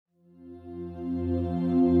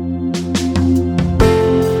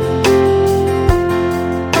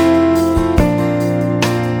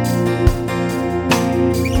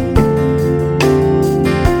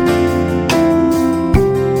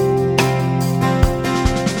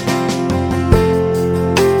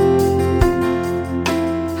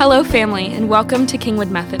Hello, family, and welcome to Kingwood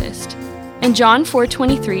Methodist. In John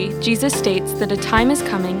 4:23, Jesus states that a time is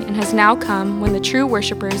coming and has now come when the true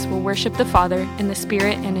worshipers will worship the Father in the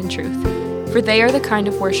Spirit and in truth, for they are the kind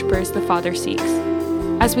of worshipers the Father seeks.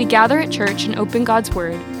 As we gather at church and open God's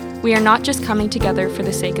Word, we are not just coming together for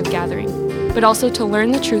the sake of gathering, but also to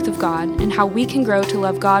learn the truth of God and how we can grow to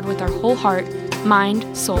love God with our whole heart,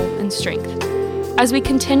 mind, soul, and strength. As we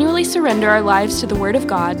continually surrender our lives to the Word of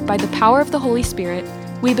God by the power of the Holy Spirit,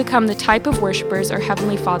 we become the type of worshipers our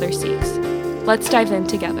Heavenly Father seeks. Let's dive in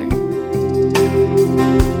together. I'm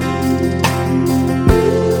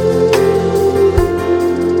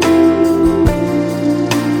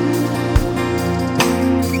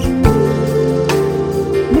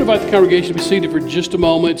going to invite the congregation to be seated for just a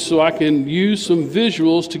moment so I can use some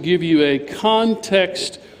visuals to give you a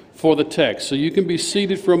context for the text. So you can be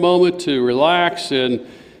seated for a moment to relax, and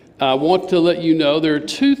I want to let you know there are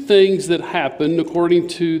two things that happen according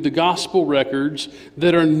to the gospel records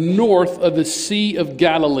that are north of the Sea of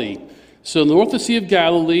Galilee. So north of the Sea of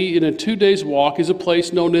Galilee, in a 2 days walk, is a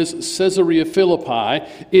place known as Caesarea Philippi.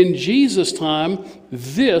 In Jesus' time,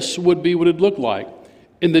 this would be what it looked like.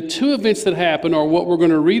 And the two events that happen are what we're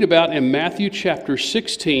going to read about in Matthew chapter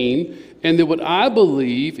 16, and then what I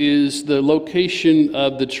believe is the location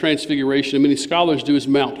of the Transfiguration, and many scholars do, is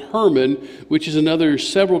Mount Hermon, which is another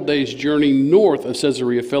several days journey north of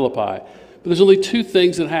Caesarea Philippi. But there's only two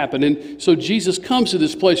things that happen. And so Jesus comes to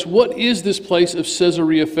this place. What is this place of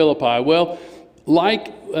Caesarea Philippi? Well,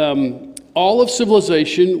 like all of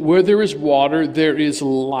civilization, where there is water, there is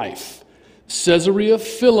life. Caesarea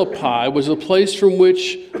Philippi was a place from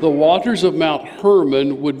which the waters of Mount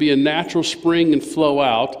Hermon would be a natural spring and flow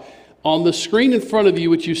out. On the screen in front of you,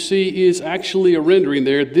 what you see is actually a rendering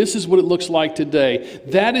there. This is what it looks like today.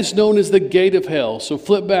 That is known as the Gate of Hell. So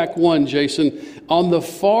flip back one, Jason. On the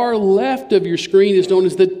far left of your screen is known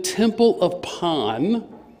as the Temple of Pan,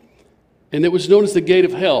 and it was known as the Gate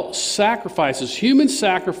of Hell. Sacrifices, human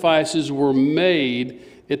sacrifices were made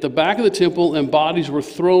at the back of the temple, and bodies were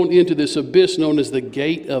thrown into this abyss known as the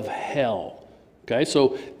Gate of Hell. Okay,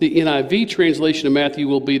 so the NIV translation of Matthew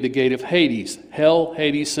will be the Gate of Hades. Hell,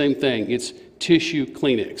 Hades, same thing. It's tissue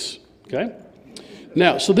Kleenex. Okay?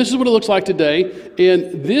 Now, so this is what it looks like today.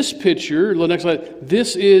 And this picture, the next slide,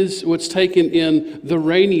 this is what's taken in the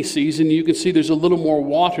rainy season. You can see there's a little more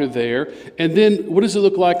water there. And then what does it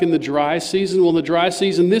look like in the dry season? Well, in the dry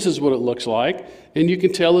season, this is what it looks like. And you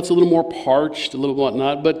can tell it's a little more parched, a little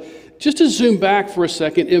whatnot. But just to zoom back for a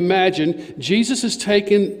second, imagine Jesus has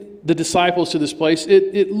taken the disciples to this place.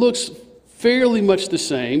 It looks fairly much the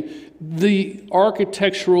same. The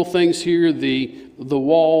architectural things here, the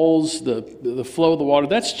walls, the flow of the water,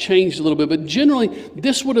 that's changed a little bit. But generally,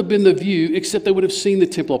 this would have been the view, except they would have seen the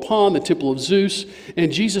Temple of Pan, the Temple of Zeus,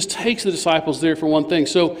 and Jesus takes the disciples there for one thing.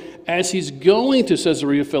 So as he's going to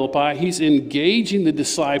Caesarea Philippi, he's engaging the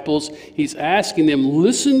disciples. He's asking them,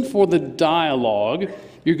 listen for the dialogue.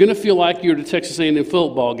 You're going to feel like you're at a Texas A&M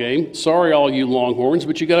football game. Sorry, all you Longhorns,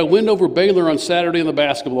 but you got a win over Baylor on Saturday on the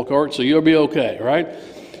basketball court, so you'll be okay, right?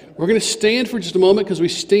 We're going to stand for just a moment because we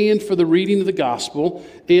stand for the reading of the gospel,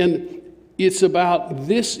 and it's about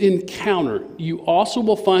this encounter. You also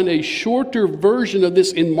will find a shorter version of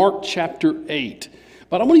this in Mark chapter 8.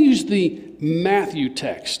 But I want to use the Matthew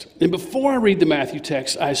text. And before I read the Matthew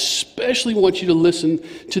text, I especially want you to listen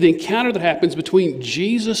to the encounter that happens between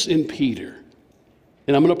Jesus and Peter.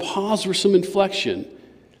 And I'm going to pause for some inflection.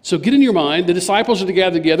 So get in your mind, the disciples are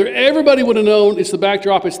together. Everybody would have known it's the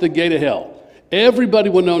backdrop, it's the Gate of Hell. Everybody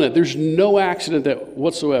would have known that. There's no accident that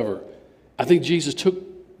whatsoever. I think Jesus took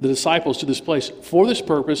the disciples to this place for this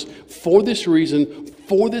purpose, for this reason,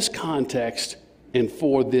 for this context, and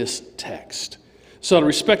for this text. So out of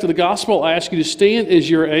respect to the gospel, I ask you to stand as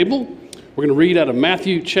you're able. We're going to read out of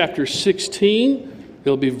Matthew chapter 16.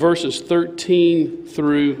 It'll be verses 13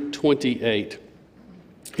 through 28.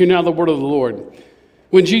 Hear now the word of the Lord.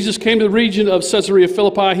 When Jesus came to the region of Caesarea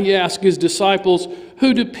Philippi, he asked his disciples,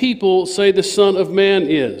 who do people say the Son of Man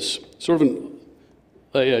is? Sort of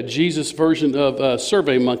a Jesus version of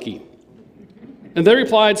Survey Monkey. And they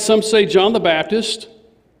replied, some say John the Baptist,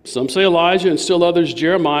 some say Elijah, and still others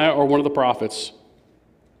Jeremiah or one of the prophets.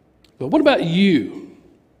 But what about you?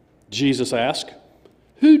 Jesus asked.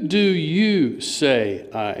 Who do you say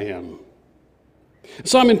I am?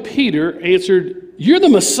 Simon Peter answered, you're the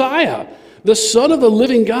Messiah, the Son of the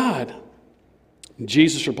living God.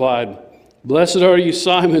 Jesus replied, blessed are you,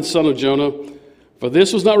 Simon, son of Jonah, for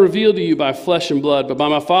this was not revealed to you by flesh and blood, but by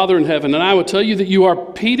my Father in heaven. And I will tell you that you are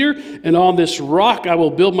Peter, and on this rock I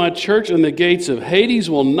will build my church, and the gates of Hades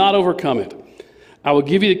will not overcome it. I will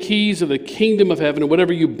give you the keys of the kingdom of heaven, and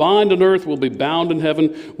whatever you bind on earth will be bound in heaven.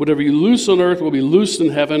 Whatever you loose on earth will be loosed in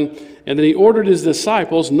heaven. And then he ordered his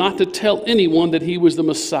disciples not to tell anyone that he was the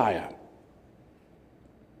Messiah.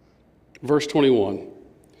 Verse 21.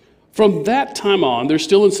 From that time on, they're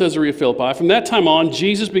still in Caesarea Philippi. From that time on,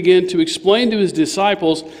 Jesus began to explain to his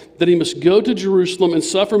disciples that he must go to Jerusalem and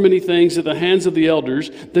suffer many things at the hands of the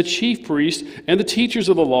elders, the chief priests, and the teachers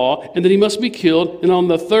of the law, and that he must be killed, and on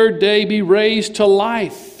the third day be raised to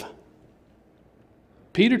life.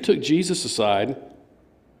 Peter took Jesus aside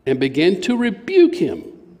and began to rebuke him.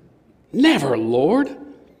 Never, Lord.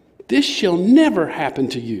 This shall never happen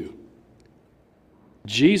to you.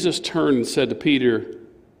 Jesus turned and said to Peter,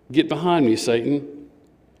 Get behind me, Satan.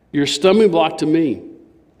 You're a stumbling block to me.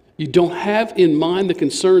 You don't have in mind the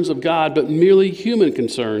concerns of God, but merely human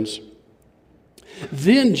concerns.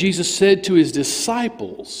 Then Jesus said to his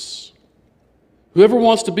disciples, Whoever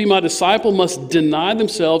wants to be my disciple must deny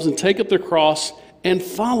themselves and take up their cross and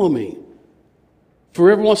follow me. For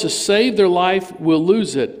whoever wants to save their life will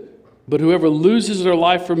lose it, but whoever loses their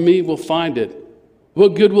life for me will find it.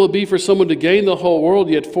 What good will it be for someone to gain the whole world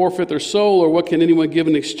yet forfeit their soul? Or what can anyone give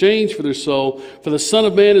in exchange for their soul? For the Son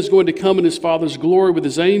of Man is going to come in his Father's glory with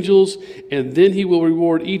his angels, and then he will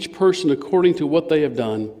reward each person according to what they have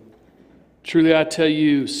done. Truly I tell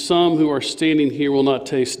you, some who are standing here will not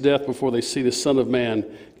taste death before they see the Son of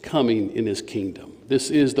Man coming in his kingdom. This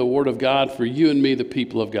is the word of God for you and me, the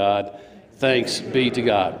people of God. Thanks be to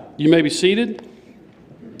God. You may be seated.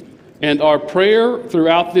 And our prayer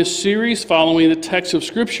throughout this series, following the text of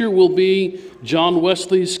Scripture, will be John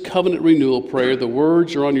Wesley's covenant renewal prayer. The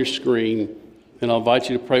words are on your screen, and I'll invite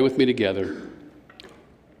you to pray with me together.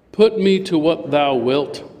 Put me to what thou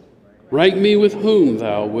wilt, rank me with whom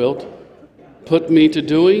thou wilt. Put me to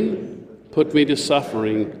doing, put me to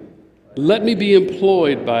suffering. Let me be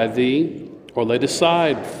employed by thee, or laid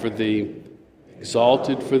aside for thee,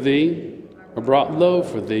 exalted for thee, or brought low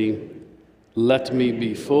for thee. Let me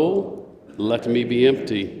be full, let me be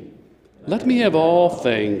empty. Let me have all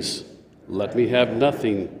things, let me have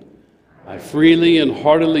nothing. I freely and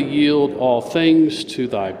heartily yield all things to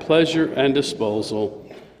thy pleasure and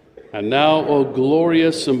disposal. And now, O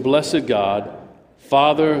glorious and blessed God,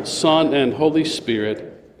 Father, Son, and Holy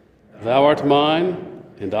Spirit, thou art mine,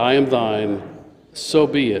 and I am thine, so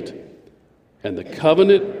be it. And the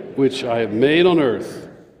covenant which I have made on earth,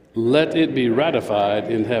 let it be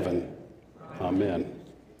ratified in heaven. Amen.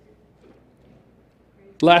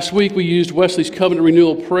 Last week we used Wesley's covenant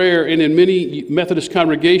renewal prayer, and in many Methodist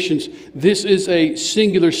congregations, this is a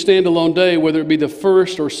singular standalone day, whether it be the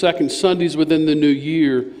first or second Sundays within the new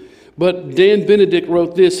year. But Dan Benedict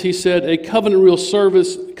wrote this. He said, a covenant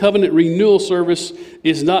renewal service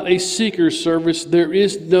is not a seeker's service. There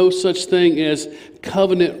is no such thing as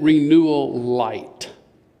covenant renewal light.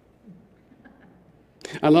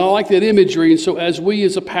 And I like that imagery, and so as we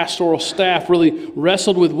as a pastoral staff really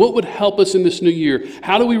wrestled with what would help us in this new year,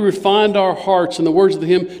 how do we refine our hearts in the words of the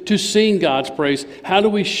hymn to sing God's praise? How do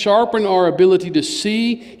we sharpen our ability to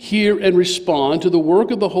see, hear, and respond to the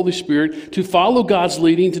work of the Holy Spirit, to follow God's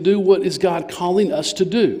leading, to do what is God calling us to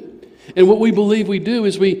do? And what we believe we do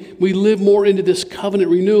is we live more into this covenant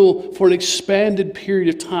renewal for an expanded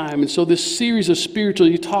period of time. And so this series of spiritual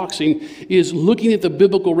detoxing is looking at the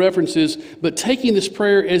biblical references, but taking this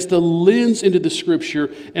prayer as the lens into the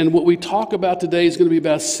Scripture. And what we talk about today is going to be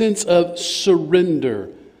about a sense of surrender,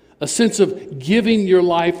 a sense of giving your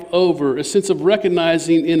life over, a sense of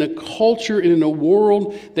recognizing in a culture and in a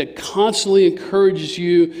world that constantly encourages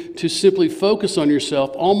you to simply focus on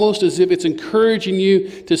yourself, almost as if it's encouraging you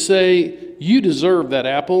to say, you deserve that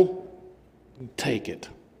apple, take it.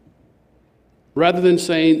 Rather than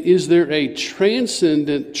saying, is there a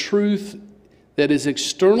transcendent truth that is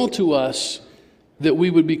external to us that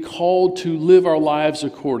we would be called to live our lives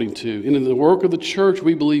according to? And in the work of the church,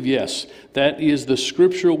 we believe, yes, that is the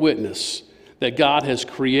scriptural witness that God has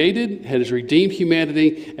created, has redeemed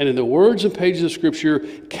humanity, and in the words and pages of Scripture,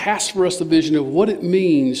 casts for us the vision of what it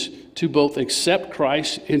means to both accept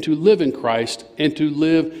Christ and to live in Christ and to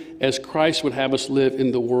live as Christ would have us live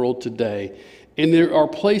in the world today. And there are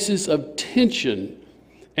places of tension,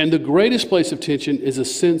 and the greatest place of tension is a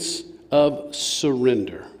sense of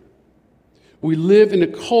surrender. We live in a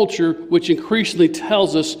culture which increasingly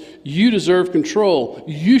tells us you deserve control.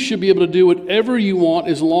 You should be able to do whatever you want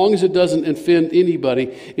as long as it doesn't offend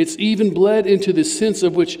anybody. It's even bled into the sense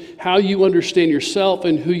of which how you understand yourself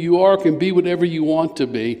and who you are can be whatever you want to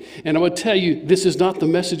be. And I would tell you, this is not the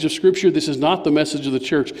message of Scripture. This is not the message of the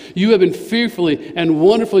church. You have been fearfully and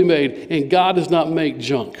wonderfully made, and God does not make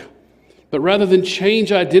junk. But rather than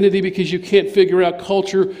change identity because you can't figure out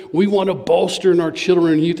culture, we want to bolster in our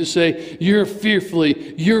children and youth to say, you're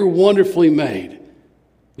fearfully, you're wonderfully made.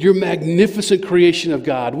 You're a magnificent creation of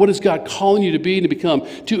God. What is God calling you to be and to become?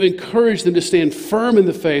 To encourage them to stand firm in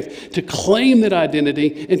the faith, to claim that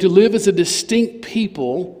identity, and to live as a distinct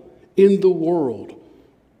people in the world,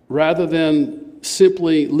 rather than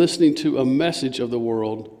simply listening to a message of the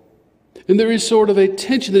world. And there is sort of a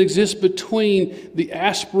tension that exists between the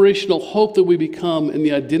aspirational hope that we become and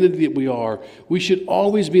the identity that we are. We should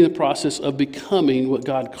always be in the process of becoming what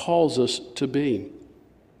God calls us to be.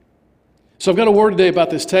 So I've got a word today about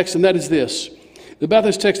this text, and that is this. About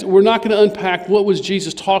this text, we're not going to unpack what was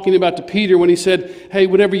Jesus talking about to Peter when he said, hey,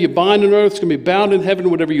 whatever you bind on earth is going to be bound in heaven.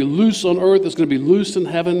 Whatever you loose on earth is going to be loosed in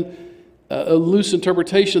heaven. A loose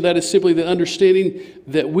interpretation of that is simply the understanding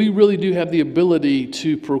that we really do have the ability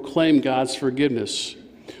to proclaim God's forgiveness.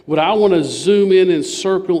 What I want to zoom in and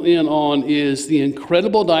circle in on is the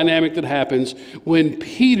incredible dynamic that happens when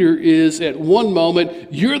Peter is at one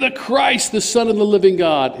moment, you're the Christ, the Son of the living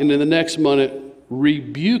God, and in the next moment,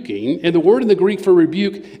 rebuking. And the word in the Greek for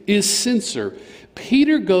rebuke is censor.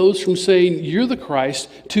 Peter goes from saying, you're the Christ,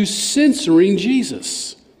 to censoring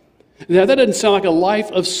Jesus. Now, that doesn't sound like a life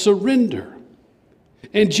of surrender.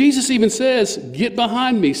 And Jesus even says, get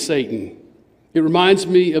behind me, Satan. It reminds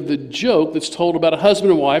me of the joke that's told about a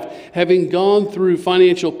husband and wife having gone through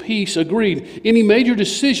financial peace, agreed. Any major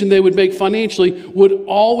decision they would make financially would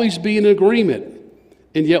always be an agreement.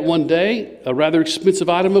 And yet one day, a rather expensive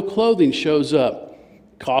item of clothing shows up.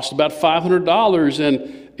 Cost about $500,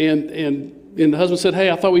 and the husband said,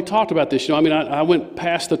 hey, I thought we talked about this. I went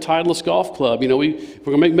past the Titleist Golf Club. If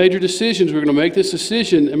we're going to make major decisions, we're going to make this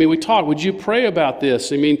decision. We talked. Would you pray about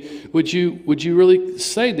this? Would you really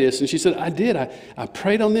say this? And she said, I did. I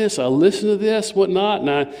prayed on this. I listened to this, whatnot.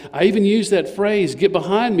 And I even used that phrase, get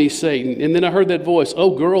behind me, Satan. And then I heard that voice,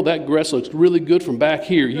 oh, girl, that dress looks really good from back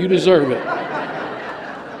here. You deserve it.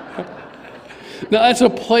 Now, that's a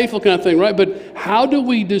playful kind of thing, right? But how do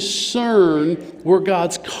we discern where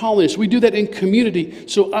God's calling us? We do that in community.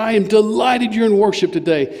 So I am delighted you're in worship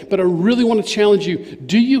today, but I really want to challenge you.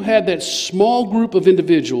 Do you have that small group of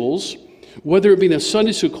individuals, whether it be in a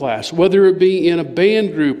Sunday school class, whether it be in a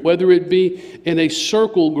band group, whether it be in a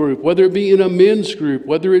circle group, whether it be in a men's group,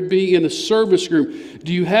 whether it be in a service group?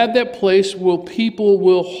 Do you have that place where people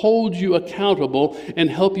will hold you accountable and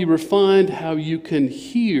help you refine how you can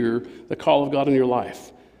hear the call of God in your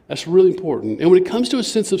life? That's really important. And when it comes to a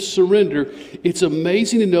sense of surrender, it's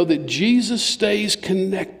amazing to know that Jesus stays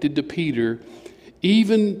connected to Peter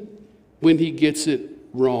even when he gets it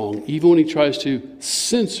wrong, even when he tries to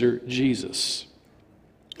censor Jesus.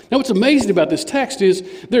 Now, what's amazing about this text is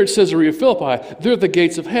there at Caesarea Philippi, they're at the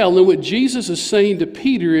gates of hell. And what Jesus is saying to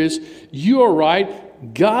Peter is, you are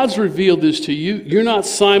right. God's revealed this to you. You're not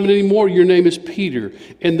Simon anymore. Your name is Peter.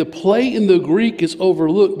 And the play in the Greek is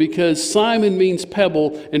overlooked because Simon means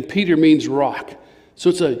pebble and Peter means rock. So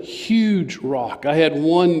it's a huge rock. I had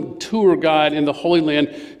one tour guide in the Holy Land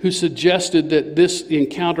who suggested that this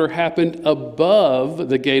encounter happened above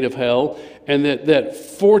the gate of hell, and that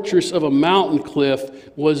fortress of a mountain cliff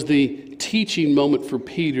was the teaching moment for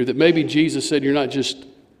Peter, that maybe Jesus said, you're not just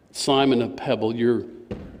Simon a pebble, you're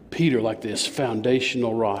Peter, like this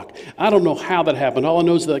foundational rock. I don't know how that happened. All I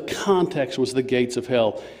know is the context was the gates of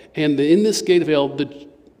hell. And in this gate of hell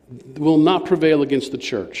will not prevail against the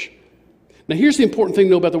church. Now, here's the important thing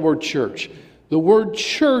to know about the word church. The word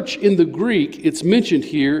church in the Greek, it's mentioned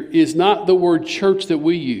here, is not the word church that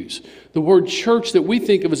we use. The word church that we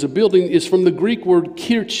think of as a building is from the Greek word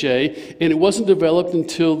kirche, and it wasn't developed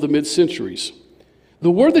until the mid-centuries.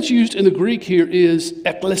 The word that's used in the Greek here is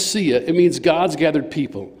ekklesia. It means God's gathered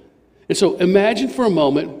people. And so imagine for a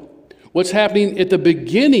moment what's happening at the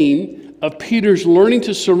beginning of Peter's learning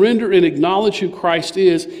to surrender and acknowledge who Christ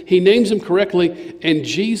is. He names him correctly, and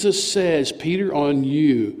Jesus says, Peter, on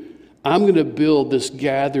you, I'm going to build this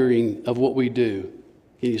gathering of what we do.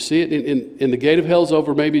 Can you see it? In the gate of hell's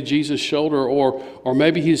over maybe Jesus' shoulder, or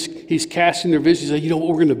maybe he's casting their vision. He's like, you know what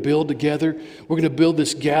we're going to build together? We're going to build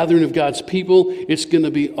this gathering of God's people. It's going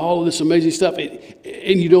to be all of this amazing stuff.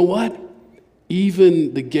 And you know what?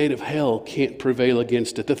 Even the gate of hell can't prevail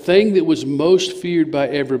against it. The thing that was most feared by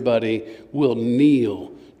everybody will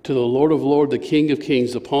kneel to the Lord of Lords, the King of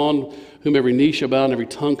Kings, upon whom every knee shall bow and every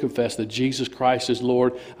tongue confess that Jesus Christ is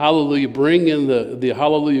Lord. Hallelujah. Bring in the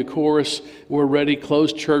hallelujah chorus. We're ready.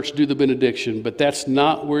 Close church. Do the benediction. But that's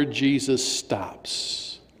not where Jesus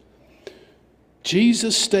stops.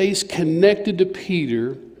 Jesus stays connected to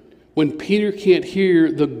Peter when Peter can't hear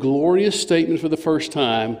the glorious statement for the first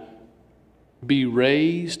time, be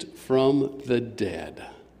raised from the dead.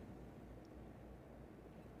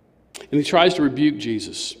 and he tries to rebuke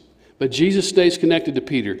Jesus. But Jesus stays connected to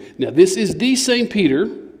Peter. Now, this is the same Peter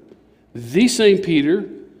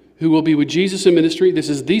who will be with Jesus in ministry. This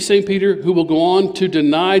is the same Peter who will go on to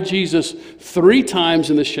deny Jesus 3 times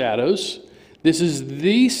in the shadows. This is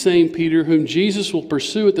the same Peter whom Jesus will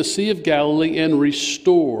pursue at the Sea of Galilee and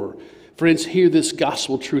restore. Friends, hear this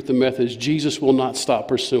gospel truth and message. Jesus will not stop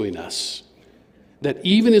pursuing us. That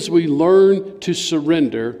even as we learn to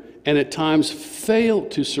surrender and at times fail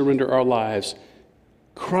to surrender our lives,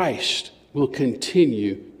 Christ will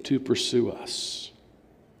continue to pursue us.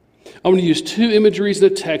 I'm going to use 2 imageries in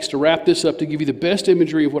the text to wrap this up to give you the best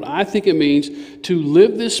imagery of what I think it means to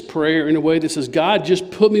live this prayer in a way that says, God, just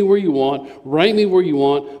put me where you want, rank me where you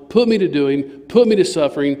want, put me to doing, put me to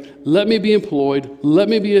suffering, let me be employed, let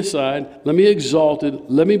me be aside, let me be exalted,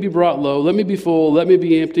 let me be brought low, let me be full, let me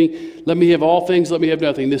be empty, let me have all things, let me have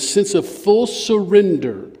nothing. This sense of full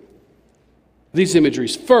surrender. These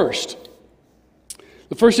imageries. First,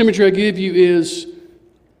 the first imagery I give you is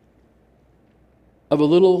of a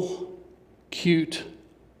little cute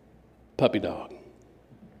puppy dog.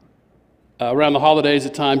 Around the holidays,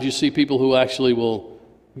 at times you see people who actually will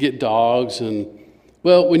get dogs. And,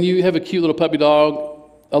 well, when you have a cute little puppy dog,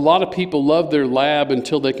 a lot of people love their lab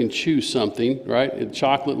until they can choose something, right? A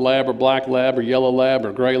chocolate lab or black lab or yellow lab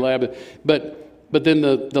or gray lab. But then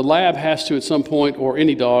the lab has to, at some point, or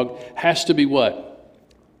any dog, has to be what?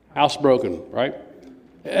 Housebroken, right?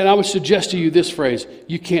 And I would suggest to you this phrase,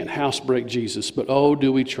 you can't housebreak Jesus, but oh,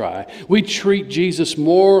 do we try. We treat Jesus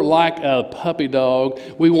more like a puppy dog.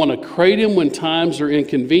 We want to crate him when times are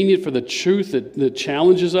inconvenient for the truth that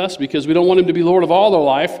challenges us because we don't want him to be Lord of all our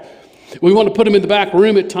life. We want to put him in the back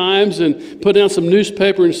room at times and put down some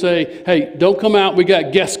newspaper and say, hey, don't come out. We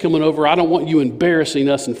got guests coming over. I don't want you embarrassing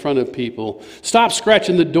us in front of people. Stop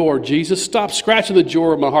scratching the door, Jesus. Stop scratching the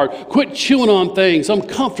door of my heart. Quit chewing on things. I'm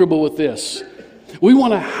comfortable with this. We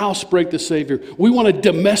want to housebreak the Savior. We want to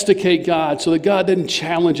domesticate God so that God doesn't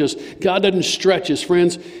challenge us. God doesn't stretch us.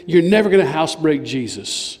 Friends, you're never going to housebreak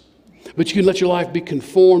Jesus. But you can let your life be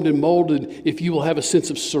conformed and molded if you will have a sense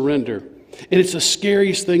of surrender. And it's the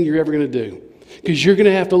scariest thing you're ever going to do because you're going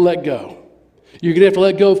to have to let go. You're going to have to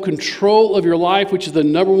let go of control of your life, which is the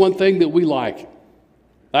number one thing that we like.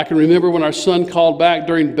 I can remember when our son called back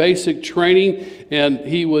during basic training and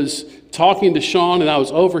he was talking to Sean, and I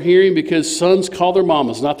was overhearing because sons call their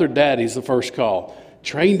mamas, not their daddies, the first call.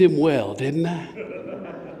 Trained him well, didn't I?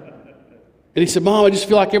 And he said, Mom, I just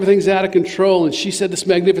feel like everything's out of control. And she said this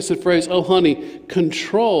magnificent phrase, oh, honey,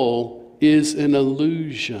 control is an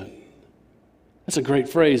illusion. That's a great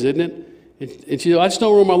phrase, isn't it? And she said, I just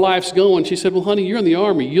don't know where my life's going. She said, well, honey, you're in the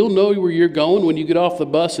Army. You'll know where you're going when you get off the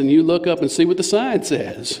bus and you look up and see what the sign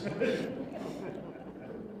says.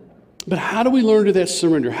 But how do we learn to that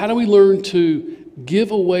surrender? How do we learn to give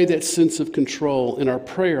away that sense of control in our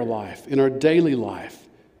prayer life, in our daily life,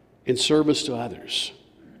 in service to others?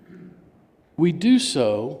 We do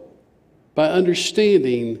so by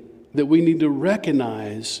understanding that we need to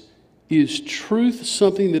recognize, is truth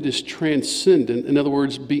something that is transcendent, in other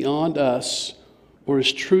words, beyond us, or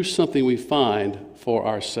is truth something we find for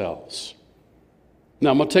ourselves? Now,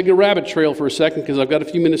 I'm going to take a rabbit trail for a second because I've got a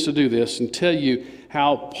few minutes to do this and tell you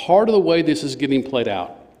how part of the way this is getting played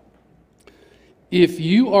out. If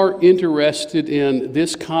you are interested in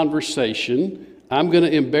this conversation, I'm going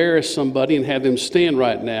to embarrass somebody and have them stand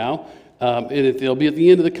right now. And they'll be at the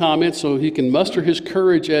end of the comments so he can muster his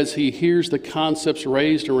courage as he hears the concepts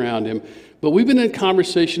raised around him. But we've been in a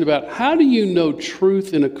conversation about how do you know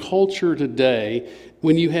truth in a culture today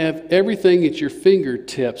when you have everything at your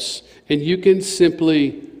fingertips and you can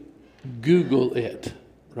simply Google it,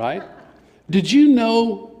 right? Did you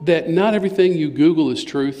know that not everything you Google is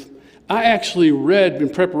truth? I actually read in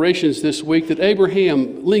preparations this week that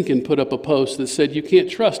Abraham Lincoln put up a post that said you can't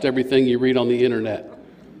trust everything you read on the internet.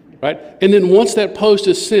 Right? And then once that post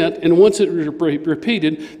is sent and once it's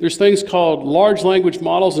repeated, there's things called large language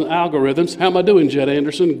models and algorithms. How am I doing, Jed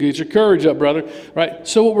Anderson? Get your courage up, brother. Right?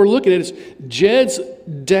 So what we're looking at is Jed's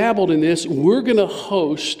dabbled in this. We're going to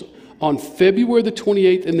host on February the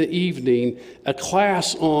 28th in the evening a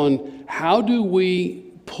class on how do we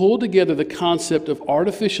pull together the concept of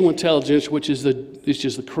artificial intelligence, which is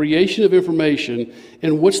just the creation of information,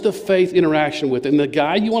 and what's the faith interaction with it. And the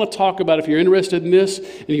guy you want to talk about, if you're interested in this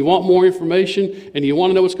and you want more information and you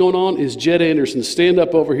want to know what's going on, is Jed Anderson. Stand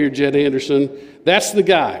up over here, Jed Anderson. That's the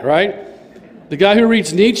guy, right? The guy who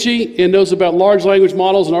reads Nietzsche and knows about large language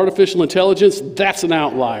models and artificial intelligence, that's an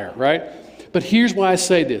outlier, right? But here's why I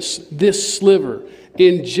say this sliver.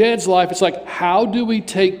 In Jed's life, it's like, how do we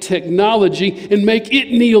take technology and make it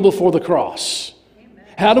kneel before the cross? Amen.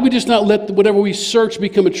 How do we just not let whatever we search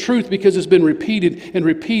become a truth because it's been repeated and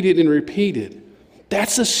repeated and repeated?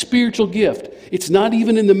 That's a spiritual gift. It's not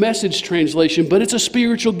even in the Message translation, but it's a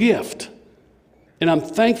spiritual gift. And I'm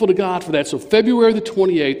thankful to God for that. So February the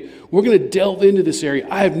 28th, we're going to delve into this area.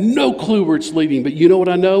 I have no clue where it's leading, but you know what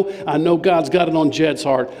I know? I know God's got it on Jed's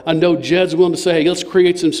heart. I know Jed's willing to say, hey, let's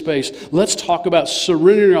create some space. Let's talk about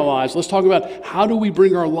surrendering our lives. Let's talk about how do we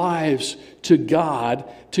bring our lives to God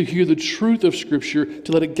to hear the truth of Scripture,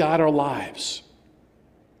 to let it guide our lives.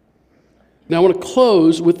 Now I want to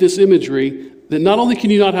close with this imagery that not only can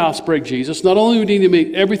you not housebreak Jesus, not only do we need to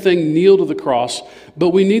make everything kneel to the cross,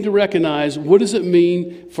 but we need to recognize what does it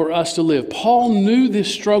mean for us to live. Paul knew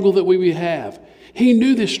this struggle that we would have. He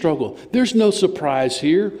knew this struggle. There's no surprise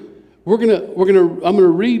here. I'm gonna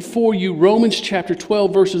read for you Romans chapter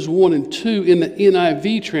 12, verses 1 and 2 in the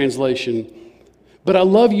NIV translation. But I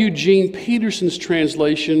love Eugene Peterson's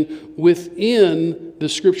translation within the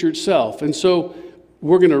Scripture itself. And so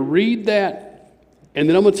we're going to read that. And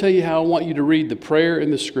then I'm going to tell you how I want you to read the prayer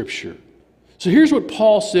and the Scripture. So here's what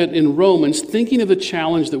Paul said in Romans, thinking of the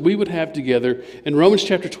challenge that we would have together in Romans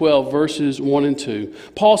chapter 12, verses 1 and 2.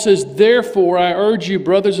 Paul says, therefore, I urge you,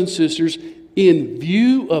 brothers and sisters, in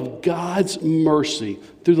view of God's mercy,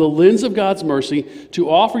 through the lens of God's mercy, to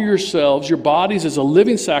offer yourselves, your bodies as a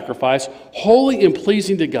living sacrifice, holy and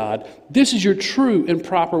pleasing to God. This is your true and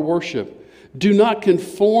proper worship. Do not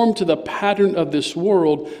conform to the pattern of this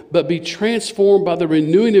world, but be transformed by the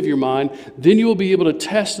renewing of your mind. Then you will be able to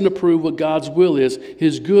test and approve what God's will is,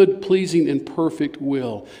 His good, pleasing, and perfect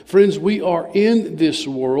will. Friends, we are in this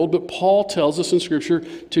world, but Paul tells us in Scripture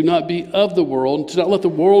to not be of the world, to not let the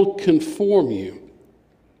world conform you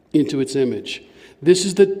into its image. This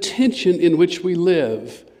is the tension in which we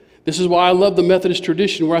live. This is why I love the Methodist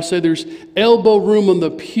tradition where I say there's elbow room on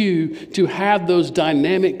the pew to have those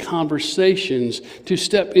dynamic conversations, to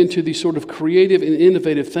step into these sort of creative and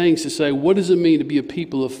innovative things to say, what does it mean to be a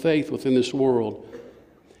people of faith within this world?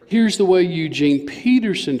 Here's the way Eugene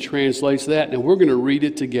Peterson translates that, and we're going to read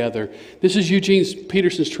it together. This is Eugene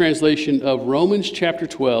Peterson's translation of Romans chapter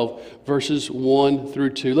 12, verses 1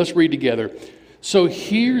 through 2. Let's read together. So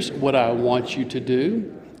here's what I want you to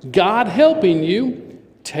do. God helping you,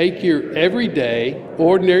 take your everyday,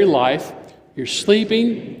 ordinary life, your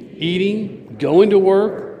sleeping, eating, going to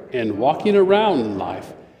work, and walking around in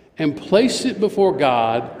life, and place it before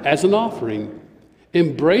God as an offering.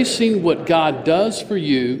 Embracing what God does for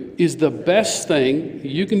you is the best thing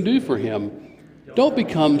you can do for Him. Don't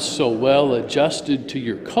become so well adjusted to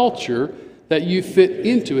your culture that you fit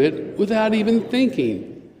into it without even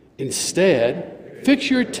thinking. Instead,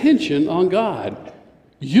 fix your attention on God.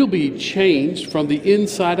 You'll be changed from the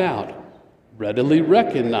inside out. Readily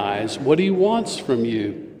recognize what He wants from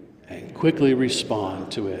you and quickly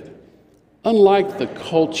respond to it. Unlike the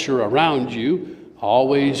culture around you,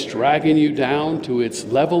 always dragging you down to its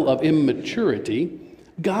level of immaturity,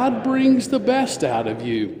 God brings the best out of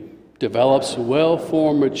you, develops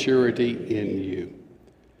well-formed maturity in you.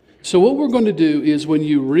 So what we're going to do is when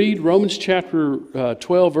you read Romans chapter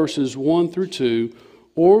 12, verses 1 through 2,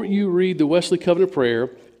 or you read the Wesley Covenant Prayer,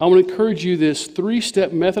 I want to encourage you this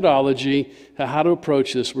three-step methodology to how to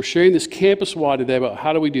approach this. We're sharing this campus-wide today about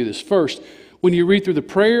how do we do this. First, when you read through the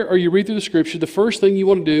prayer or you read through the Scripture, the first thing you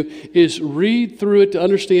want to do is read through it to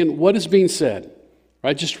understand what is being said.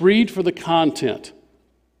 Right? Just read for the content.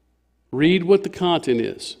 Read what the content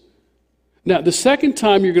is. Now, the second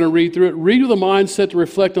time you're going to read through it, read with a mindset to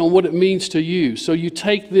reflect on what it means to you. So you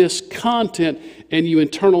take this content and you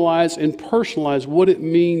internalize and personalize what it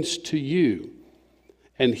means to you.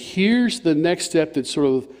 And here's the next step that sort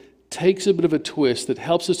of takes a bit of a twist that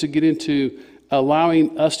helps us to get into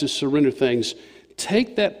allowing us to surrender things.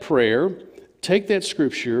 Take that prayer, take that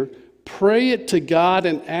Scripture, pray it to God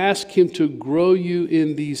and ask Him to grow you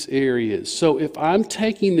in these areas. So if I'm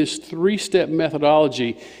taking this three-step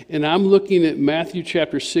methodology and I'm looking at Matthew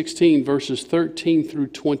chapter 16, verses 13 through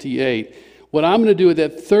 28, what I'm going to do with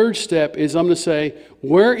that third step is I'm going to say,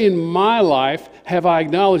 where in my life have I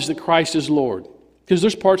acknowledged that Christ is Lord? Because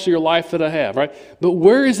there's parts of your life that I have, right? But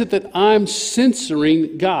where is it that I'm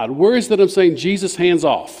censoring God? Where is it that I'm saying, Jesus, hands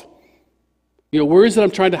off? Where is it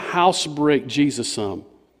I'm trying to housebreak Jesus some?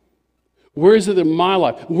 Where is it in my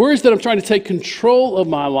life? Where is it I'm trying to take control of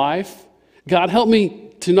my life? God, help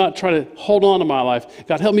me to not try to hold on to my life.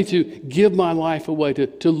 God, help me to give my life away,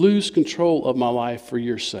 to lose control of my life for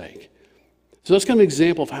your sake. So that's kind of an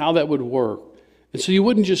example of how that would work. And so you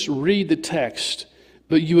wouldn't just read the text,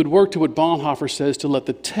 but you would work to what Bonhoeffer says, to let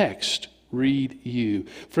the text read you.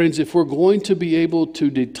 Friends, if we're going to be able to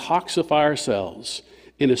detoxify ourselves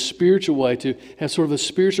in a spiritual way, to have sort of a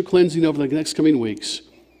spiritual cleansing over the next coming weeks,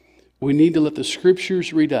 We need to let the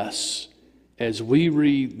Scriptures read us as we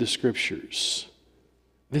read the Scriptures.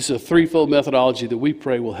 This is a threefold methodology that we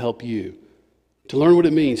pray will help you to learn what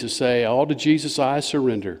it means to say, all to Jesus I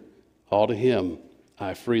surrender, all to Him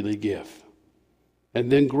I freely give.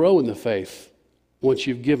 And then grow in the faith once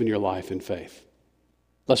you've given your life in faith.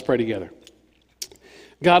 Let's pray together.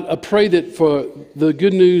 God, I pray that for the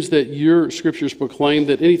good news that your Scriptures proclaim,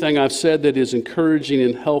 that anything I've said that is encouraging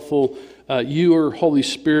and helpful, your Holy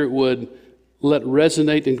Spirit would let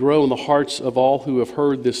resonate and grow in the hearts of all who have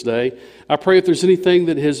heard this day. I pray if there's anything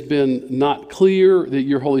that has been not clear, that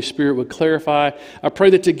your Holy Spirit would clarify. I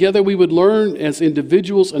pray that together we would learn as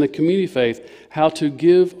individuals and a community of faith how to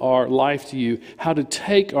give our life to you, how to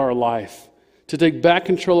take our life, to take back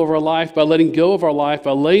control of our life by letting go of our life,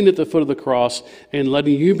 by laying at the foot of the cross and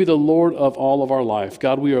letting you be the Lord of all of our life.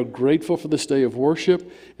 God, we are grateful for this day of worship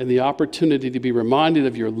and the opportunity to be reminded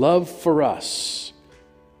of your love for us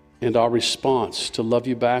and our response to love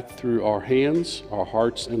you back through our hands, our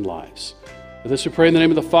hearts, and lives. For this we pray in the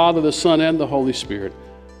name of the Father, the Son, and the Holy Spirit.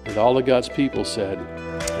 And all of God's people said,